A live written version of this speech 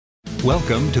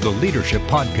Welcome to the Leadership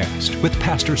Podcast with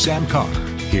Pastor Sam Carr.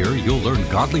 Here you'll learn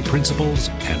godly principles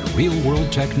and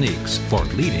real-world techniques for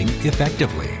leading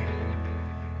effectively.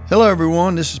 Hello,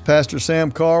 everyone. This is Pastor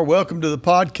Sam Carr. Welcome to the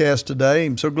podcast today.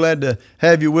 I'm so glad to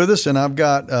have you with us, and I've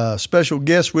got a special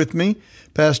guest with me,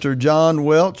 Pastor John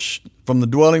Welch from the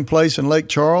Dwelling Place in Lake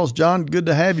Charles. John, good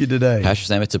to have you today. Pastor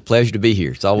Sam, it's a pleasure to be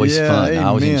here. It's always fun. Amen. I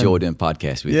always enjoy doing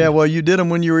podcasts with you. Yeah, well, you did them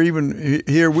when you were even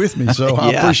here with me, so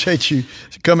I Yeah. appreciate you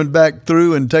coming back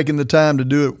through and taking the time to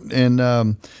do it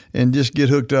and just get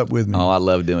hooked up with me. Oh, I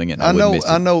love doing it. I wouldn't miss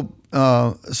it.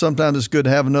 know. Sometimes it's good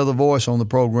to have another voice on the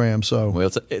program. So,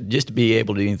 Well, just to be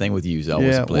able to do anything with you is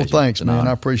always a pleasure. well, thanks, It's an man. honor.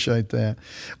 I appreciate that.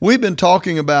 We've been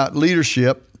talking about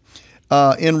leadership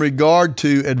in regard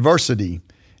to adversity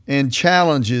and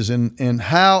challenges and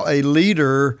how a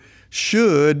leader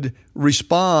should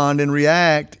respond and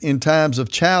react in times of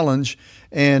challenge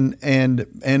and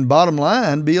bottom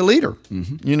line, be a leader,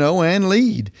 and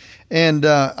lead. And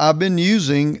I've been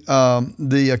using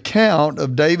the account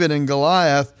of David and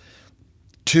Goliath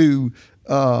to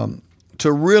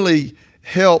really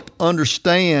help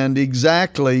understand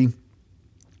exactly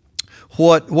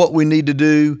what we need to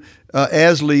do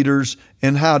as leaders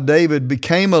and how David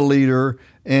became a leader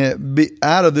and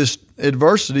out of this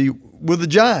adversity with a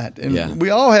giant. And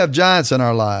we all have giants in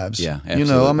our lives. Yeah,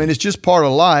 absolutely. It's just part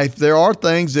of life. There are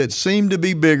things that seem to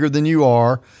be bigger than you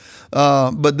are,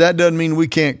 but that doesn't mean we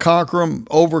can't conquer them,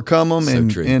 overcome them,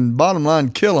 and bottom line,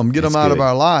 kill them, get them out of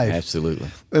our life. Absolutely.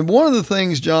 And one of the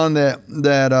things, John,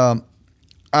 that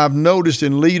I've noticed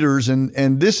in leaders,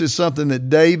 and this is something that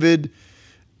David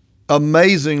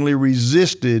amazingly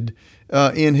resisted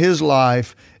in his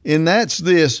life, and that's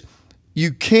this: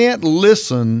 you can't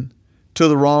listen to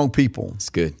the wrong people. It's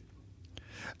good.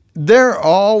 There are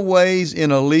always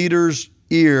in a leader's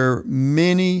ear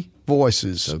many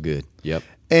voices. So good. Yep.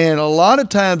 And a lot of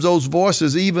times those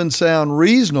voices even sound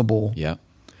reasonable. Yep.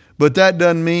 But that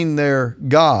doesn't mean they're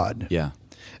God. Yeah.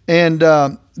 And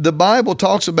the Bible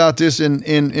talks about this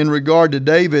in regard to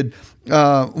David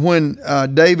when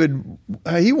David,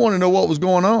 he wanted to know what was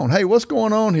going on. Hey, what's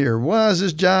going on here? Why is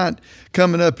this giant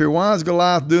coming up here? Why is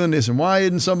Goliath doing this? And why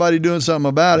isn't somebody doing something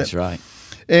about it? That's right.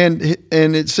 And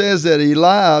it says that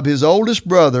Eliab, his oldest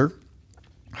brother,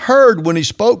 heard when he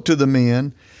spoke to the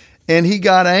men, and he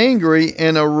got angry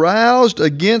and aroused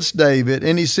against David.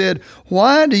 And he said,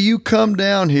 why do you come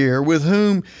down here with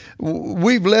whom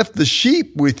we've left the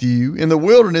sheep with you in the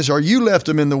wilderness, or you left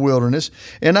them in the wilderness?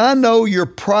 And I know your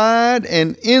pride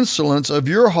and insolence of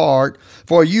your heart,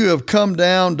 for you have come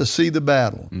down to see the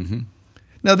battle. Mm-hmm.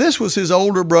 Now, this was his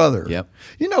older brother. Yep.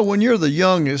 When you're the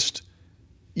youngest,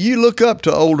 you look up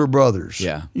to older brothers.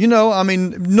 Yeah.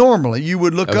 Normally you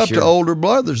would look up sure. to older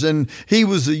brothers, and he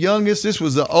was the youngest. This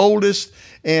was the oldest,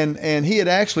 and he had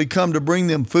actually come to bring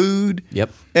them food.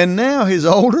 Yep. And now his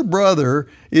older brother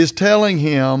is telling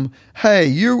him, hey,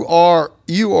 you are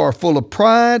full of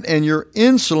pride and you're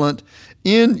insolent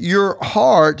in your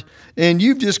heart, and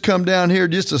you've just come down here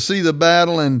just to see the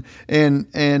battle. And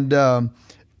the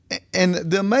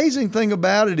amazing thing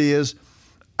about it is,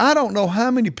 I don't know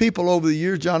how many people over the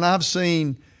years, John, I've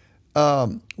seen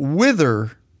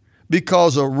wither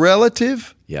because a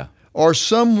relative or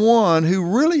someone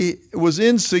who really was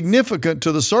insignificant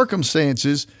to the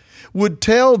circumstances would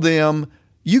tell them,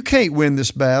 you can't win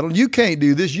this battle, you can't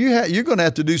do this, you're going to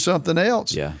have to do something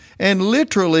else. Yeah. And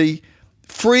literally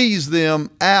freeze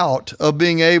them out of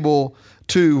being able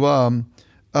to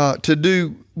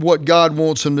do what God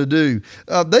wants them to do.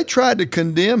 They tried to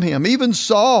condemn him. Even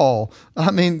Saul,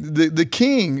 the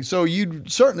king. So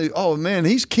you'd certainly, oh man,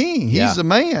 he's king. He's the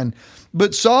man.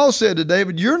 But Saul said to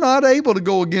David, you're not able to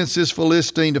go against this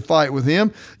Philistine to fight with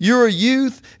him. You're a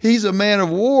youth. He's a man of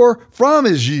war from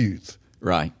his youth.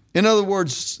 Right. In other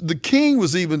words, the king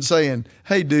was even saying,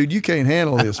 hey dude, you can't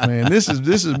handle this, man. This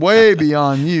is way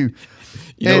beyond you.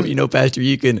 Pastor,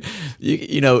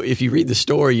 if you read the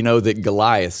story, that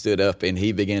Goliath stood up and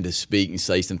he began to speak and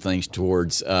say some things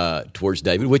towards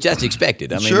David, which that's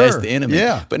expected. Sure. That's the enemy,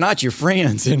 but not your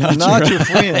friends, and not your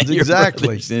friends, your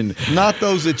exactly. and, not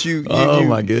those that you.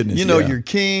 My goodness, your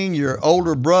king, your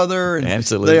older brother, and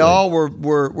absolutely, they all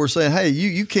were saying, "Hey,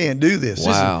 you can't do this."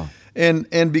 Wow.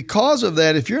 And because of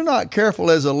that, if you're not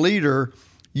careful as a leader,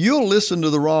 you'll listen to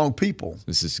the wrong people.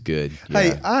 This is good. Yeah.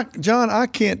 Hey, John, I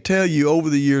can't tell you over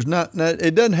the years,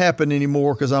 it doesn't happen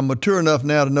anymore because I'm mature enough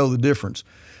now to know the difference.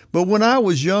 But when I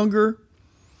was younger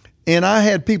and I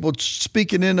had people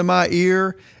speaking into my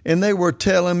ear and they were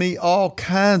telling me all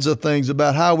kinds of things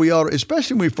about how we ought to,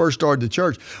 especially when we first started the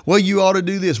church. Well, you ought to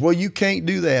do this. Well, you can't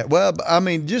do that. Well,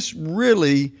 and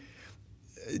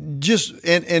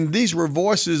these were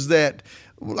voices that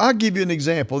I'll give you an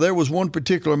example. There was one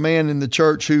particular man in the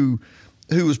church who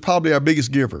was probably our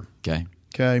biggest giver.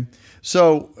 Okay.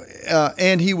 So,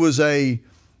 and he was a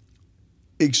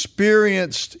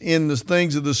experienced in the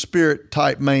things of the Spirit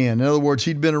type man. In other words,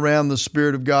 he'd been around the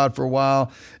Spirit of God for a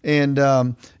while,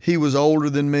 and he was older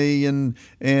than me, and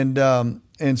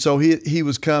so he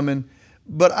was coming.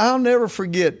 But I'll never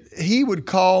forget, he would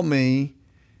call me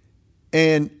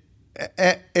and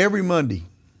every Monday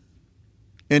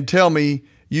and tell me,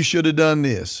 you should have done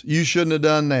this, you shouldn't have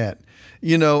done that,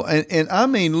 and I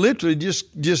mean literally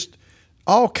just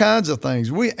all kinds of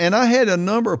things. And I had a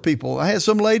number of people. I had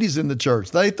some ladies in the church.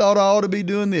 They thought I ought to be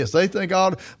doing this. They think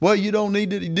you don't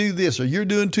need to do this, or you're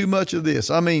doing too much of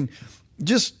this. I mean,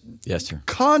 just yes, sir.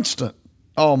 Constant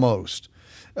almost.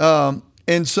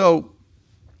 And so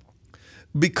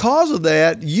because of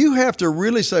that, you have to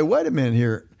really say, wait a minute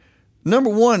here. Number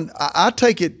one, I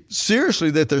take it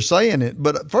seriously that they're saying it,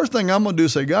 but first thing I'm going to do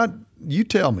is say, God, you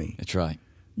tell me. That's right.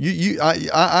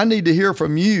 I need to hear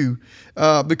from you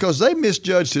because they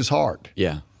misjudged his heart.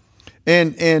 Yeah.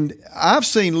 And I've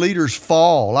seen leaders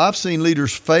fall. I've seen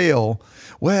leaders fail.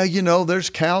 Well, there's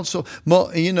counsel.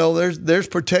 There's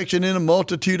protection in a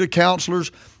multitude of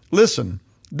counselors. Listen,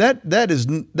 that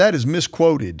is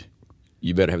misquoted.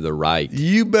 You better have the right.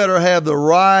 You better have the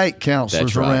right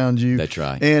counselors around you. That's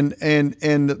right. And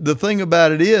the thing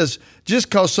about it is, just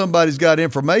because somebody's got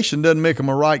information doesn't make them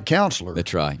a right counselor.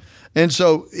 That's right. And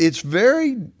so it's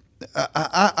very,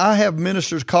 I have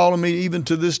ministers calling me even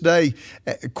to this day,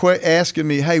 asking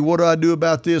me, hey, what do I do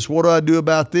about this? What do I do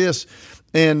about this?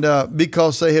 And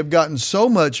because they have gotten so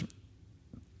much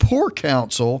poor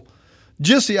counsel,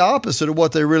 just the opposite of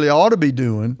what they really ought to be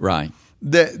doing. Right.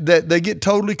 That they get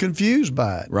totally confused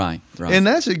by it. Right. And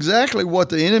that's exactly what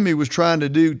the enemy was trying to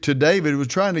do to David. It was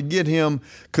trying to get him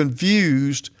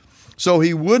confused so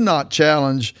he would not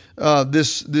challenge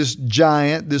this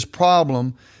giant, this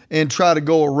problem, and try to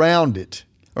go around it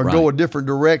or go a different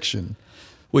direction.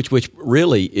 Which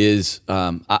really is,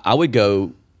 I would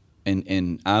go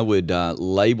and I would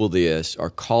label this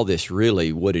or call this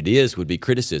really what it is would be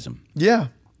criticism. Yeah.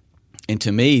 And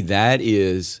to me, that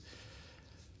is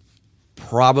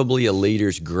probably a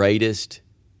leader's greatest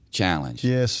challenge.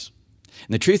 Yes.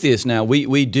 And the truth is now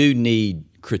we do need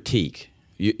critique.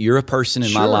 You're a person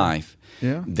in my life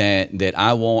that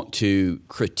I want to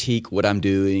critique what I'm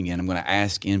doing, and I'm going to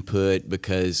ask input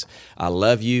because I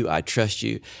love you, I trust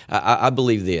you. I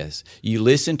believe this. You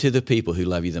listen to the people who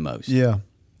love you the most. Yeah.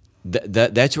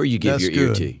 That's where you give your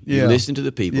ear to. You listen to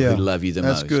the people who love you the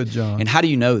most. That's good, John. And how do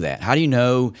you know that? How do you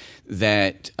know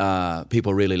that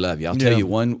people really love you? I'll tell you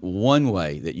one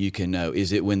way that you can know is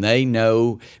that when they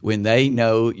know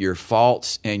your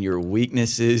faults and your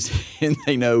weaknesses, and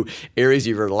they know areas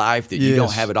of your life that you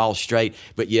don't have it all straight,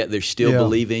 but yet they still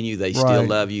believe in you, they still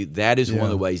love you. That is one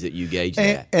of the ways that you gauge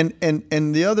that.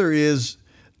 And the other is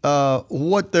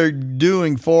what they're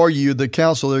doing for you, the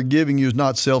counsel they're giving you is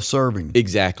not self-serving.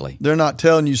 Exactly. They're not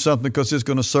telling you something because it's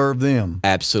going to serve them.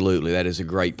 Absolutely. That is a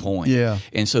great point. Yeah.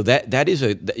 And so that is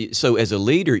so as a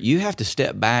leader, you have to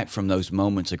step back from those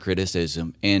moments of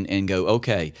criticism and go,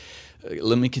 okay,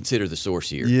 let me consider the source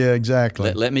here. Yeah,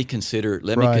 exactly. Let me consider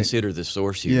the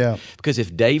source here. Yeah. Because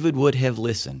if David would have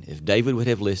listened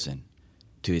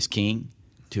to his king,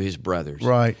 to his brothers,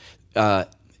 right.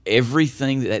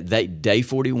 Everything that day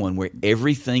 41, where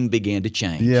everything began to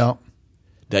change. Yeah.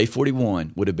 Day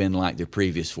 41 would have been like the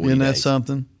previous 40 Isn't days. that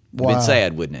something? Wow. It would have been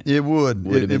sad, wouldn't it? It would. It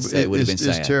would have been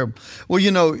sad. It's terrible. Well,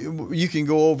 you can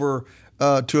go over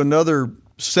to another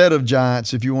set of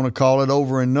giants, if you want to call it,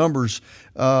 over in Numbers,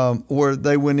 where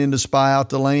they went in to spy out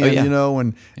the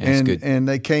land, and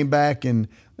they came back, and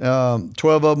 12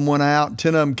 of them went out, and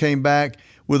 10 of them came back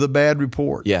with a bad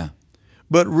report. Yeah.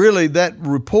 But really, that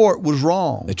report was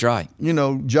wrong. That's right.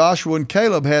 Joshua and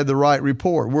Caleb had the right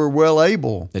report. We're well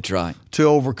able. That's right. To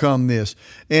overcome this.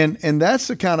 And that's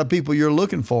the kind of people you're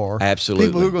looking for. Absolutely.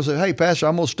 People who are going to say, hey, Pastor,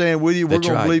 I'm going to stand with you. We're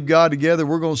going to believe God together.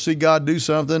 We're going to see God do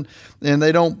something. And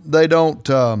they don't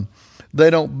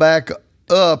back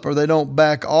up, or they don't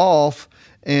back off.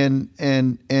 And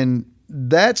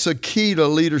that's a key to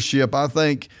leadership, I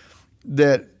think,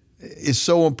 that is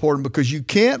so important, because you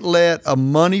can't let a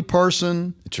money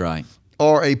person, that's right,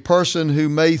 or a person who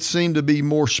may seem to be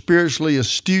more spiritually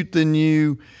astute than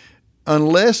you,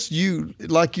 unless you,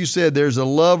 like you said, there's a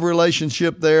love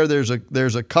relationship there, there's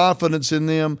a confidence in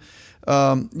them.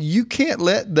 You can't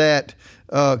let that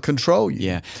control you.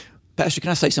 Yeah. Pastor,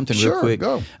 can I say something real quick?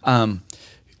 Sure, go.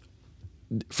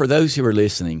 For those who are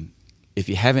listening, if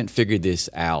you haven't figured this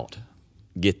out,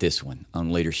 get this one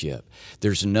on leadership.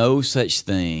 There's no such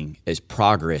thing as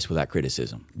progress without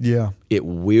criticism. Yeah. It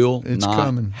will It's not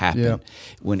coming. happen. Yeah.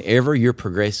 Whenever you're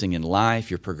progressing in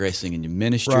life, you're progressing in your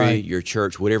ministry, Right. your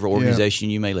church, whatever organization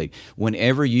you may lead,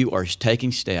 whenever you are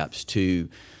taking steps to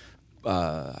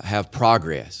have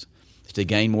progress, to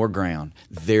gain more ground,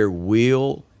 there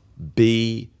will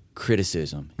be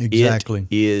criticism. Exactly.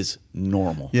 It is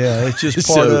normal. Yeah, it's just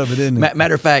part of it, isn't it?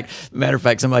 Matter of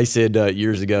fact, somebody said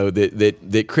years ago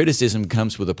that criticism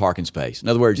comes with a parking space. In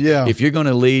other words, Yeah. if you're going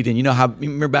to lead, and you know how,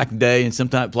 remember back in the day, and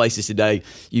sometimes places today,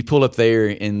 you pull up there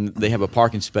and they have a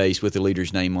parking space with the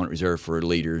leader's name on it, reserved for a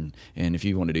leader, and if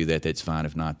you want to do that, that's fine.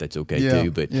 If not, that's okay Yeah,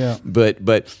 too. But yeah.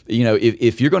 but you know,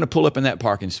 if you're going to pull up in that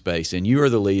parking space and you are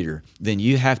the leader, then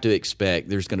you have to expect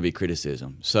there's going to be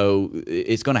criticism. So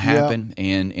it's going to happen,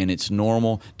 and it's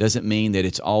normal. Doesn't mean that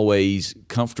it's always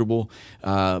comfortable.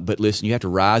 But listen, you have to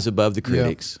rise above the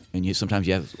critics, and sometimes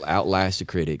you have to outlast the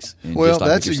critics. And Well, just like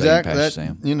that's what you're saying, exactly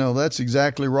Pastor Sam. that's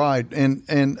exactly right. And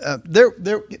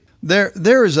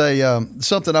there is a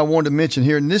something I wanted to mention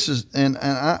here, and this is and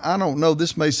I don't know.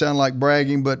 This may sound like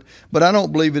bragging, but I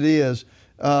don't believe it is,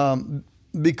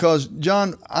 because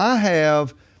John, I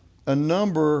have a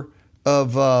number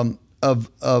of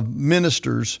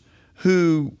ministers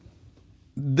who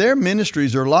their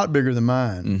ministries are a lot bigger than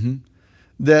mine. Mm-hmm.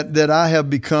 That I have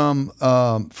become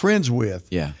friends with.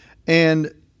 Yeah.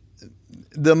 And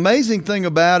the amazing thing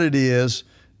about it is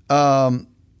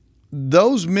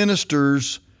those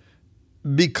ministers,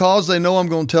 because they know I'm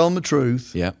going to tell them the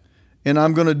truth, Yeah. and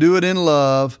I'm going to do it in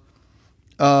love,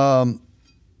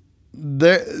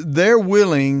 they're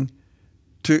willing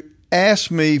to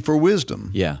ask me for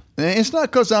wisdom. Yeah. And it's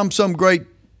not because I'm some great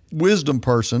wisdom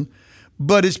person,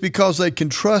 but it's because they can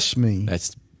trust me.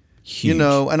 That's huge. You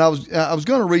know, and I was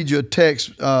going to read you a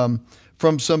text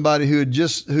from somebody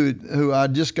who I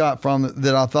just got from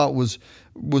that I thought was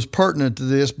pertinent to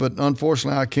this, but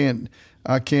unfortunately I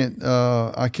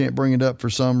can't bring it up for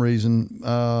some reason.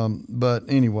 But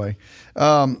anyway,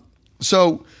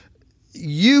 so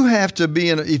you have to be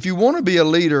if you want to be a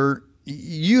leader,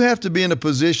 you have to be in a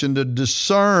position to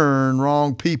discern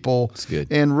wrong people. That's good.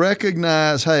 And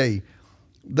recognize, hey,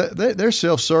 they're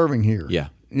self-serving here. Yeah.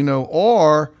 You know,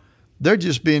 or they're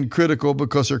just being critical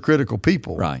because they're critical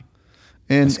people. Right.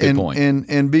 And That's a good point.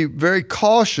 And be very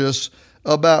cautious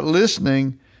about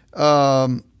listening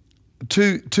to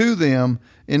them.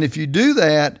 And if you do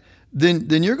that,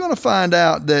 then you're going to find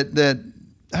out that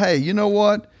hey, you know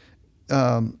what?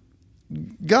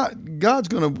 God's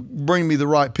going to bring me the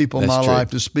right people in That's my true. life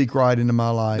to speak right into my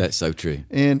life. That's so true.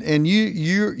 And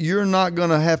you're not going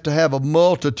to have a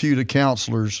multitude of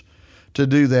counselors to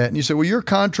do that. And you say, well, you're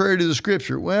contrary to the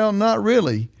Scripture. Well, not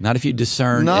really. Not if you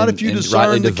discern. Not and, if you and discern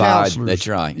rightly the divide. counselors. That's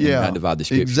right. Yeah, And not divide the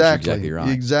Scriptures. exactly. Exactly right.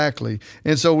 Exactly.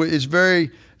 And so it's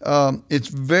very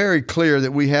clear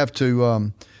that we have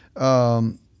to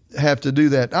do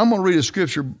that. I'm going to read a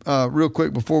scripture real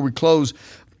quick before we close.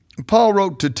 Paul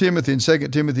wrote to Timothy in 2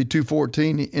 Timothy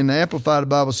 2:14. In the Amplified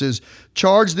Bible says,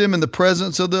 "Charge them in the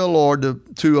presence of the Lord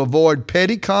to avoid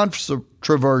petty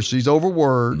controversies over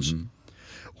words." Mm-hmm.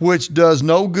 Which does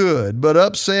no good, but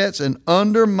upsets and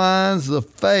undermines the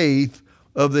faith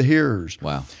of the hearers.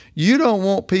 Wow. You don't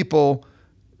want people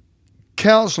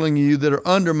counseling you that are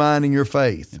undermining your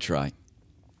faith. That's right.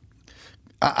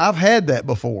 I've had that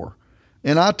before.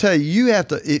 And I tell you, you have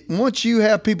to, once you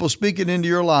have people speaking into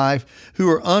your life who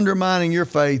are undermining your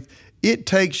faith, it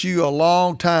takes you a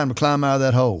long time to climb out of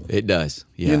that hole. It does.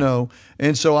 Yeah. You know,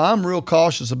 and so I'm real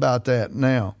cautious about that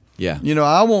now. Yeah. You know,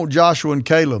 I want Joshua and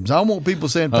Caleb's. I want people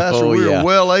saying, Pastor, we are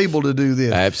well able to do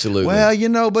this. Absolutely. Well, you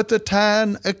know, but the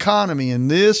time economy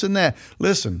and this and that.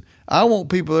 Listen, I want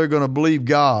people that are going to believe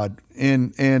God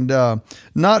and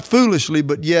not foolishly,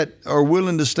 but yet are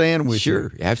willing to stand with you.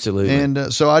 Sure, absolutely.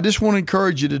 And so I just want to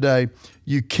encourage you today.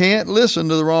 You can't listen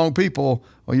to the wrong people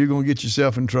or you're going to get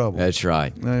yourself in trouble. That's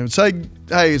right. Say,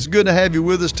 hey, it's good to have you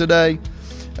with us today.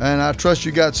 And I trust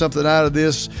you got something out of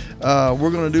this.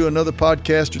 We're going to do another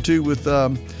podcast or two with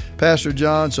Pastor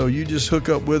John. So you just hook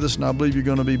up with us, and I believe you're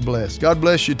going to be blessed. God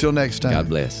bless you till next time. God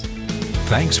bless.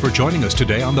 Thanks for joining us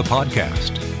today on the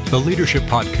podcast. The Leadership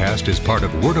Podcast is part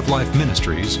of Word of Life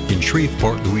Ministries in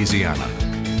Shreveport, Louisiana.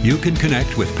 You can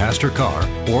connect with Pastor Carr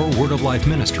or Word of Life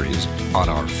Ministries on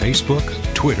our Facebook,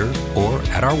 Twitter, or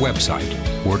at our website,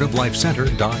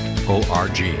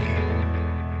 wordoflifecenter.org.